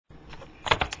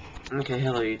Okay,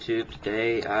 hello YouTube.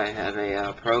 Today I have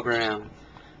a program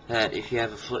that if you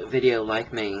have a flip video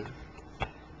like me,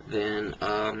 then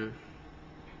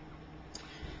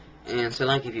and so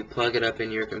like if you plug it up in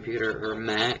your computer or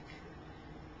Mac,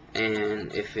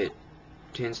 and if it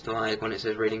tends to like when it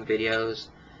says reading videos,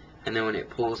 and then when it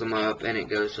pulls them up and it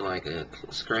goes to like a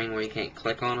screen where you can't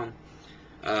click on them,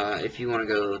 if you want to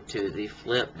go to the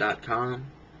flip.com,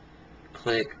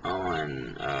 click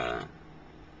on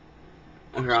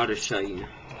here, I'll just show you.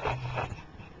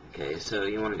 Okay, so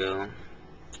you want to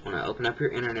open up your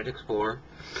Internet Explorer,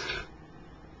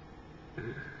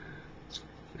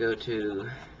 go to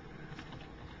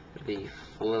the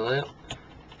flip.com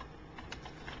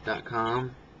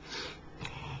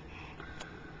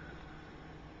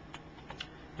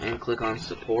and click on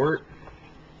support,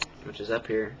 which is up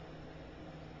here.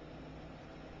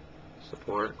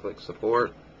 Support, click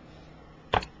support,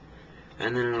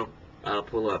 and then it'll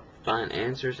pull up find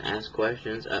answers, ask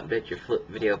questions, update your flip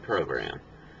video program.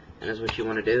 And that's what you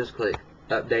want to do, is click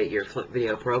update your flip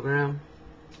video program.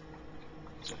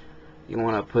 You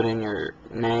want to put in your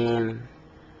name,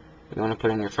 you want to put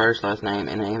in your first, last name,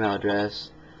 and an email address.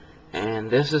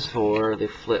 And this is for the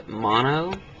Flip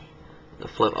Mono, the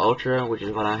Flip Ultra, which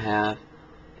is what I have,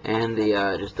 and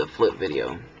the just the flip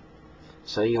video.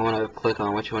 So you want to click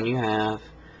on which one you have.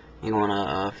 You want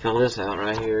to fill this out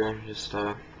right here. Just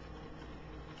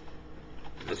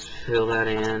fill that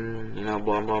in, you know,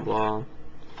 blah blah blah.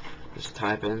 Just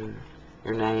type in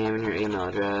your name and your email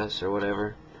address or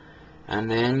whatever, and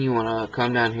then you want to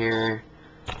come down here,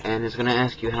 and it's going to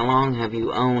ask you how long have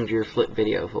you owned your flip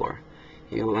video for.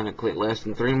 You want to click less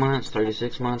than 3 months,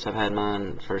 36 months. I've had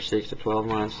mine for 6 to 12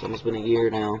 months. It's almost been a year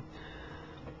now.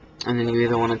 And then you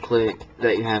either want to click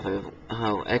that you have a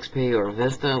XP or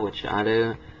Vista, which I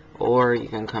do, or you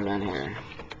can come down here.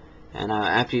 And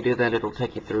after you do that, it'll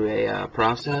take you through a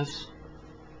process,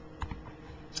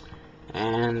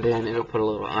 and then it'll put a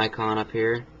little icon up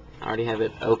here. I already have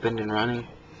it opened and running.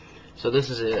 So this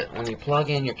is it. When you plug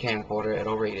in your camcorder,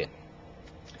 it'll read it.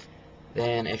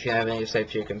 Then if you have any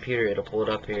saved to your computer, it'll pull it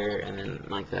up here, and then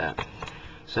like that.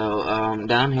 So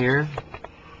down here,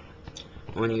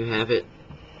 when you have it,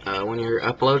 when you're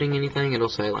uploading anything, it'll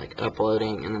say like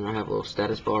uploading, and then it'll have a little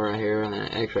status bar right here, and then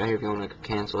an X right here if you want to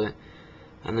cancel it.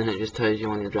 And then it just tells you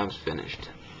when your job's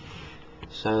finished.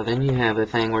 So then you have a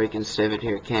thing where you can save it to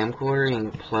your camcorder. You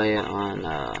can play it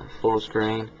on full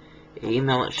screen.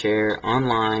 Email it, share.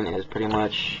 Online is pretty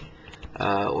much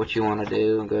what you want to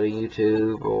do. Go to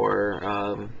YouTube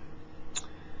or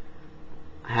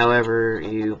however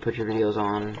you put your videos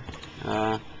on.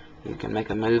 You can make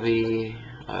a movie,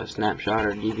 a snapshot,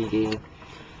 or DVD.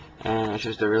 And it's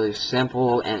just a really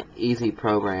simple and easy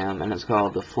program, and it's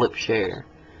called the Flipshare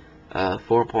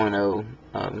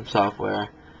 4.0 software.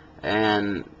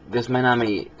 And this may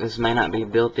not be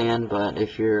built in, but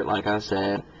if you're, like I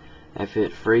said, if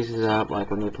it freezes up like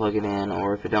when you plug it in,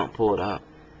 or if it don't pull it up,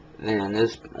 then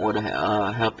this would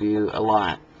help you a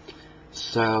lot.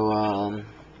 So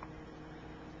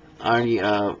I already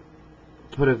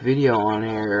put a video on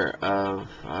here of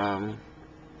a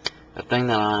thing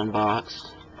that I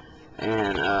unboxed,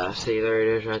 and see, there it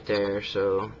is right there.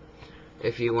 So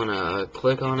if you want to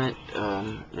click on it,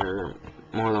 you're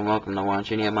more than welcome to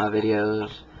watch any of my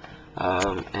videos.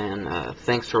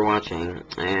 Thanks for watching,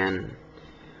 and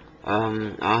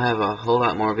I'll have a whole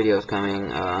lot more videos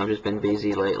coming. I've just been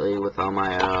busy lately with all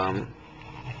my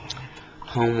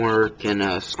homework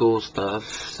and school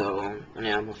stuff. So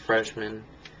yeah, I'm a freshman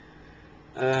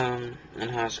in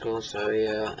high school, so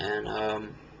yeah.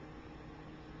 And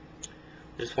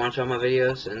just watch all my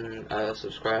videos and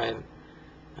subscribe.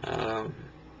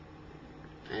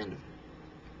 And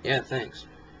yeah, thanks.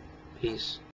 Peace.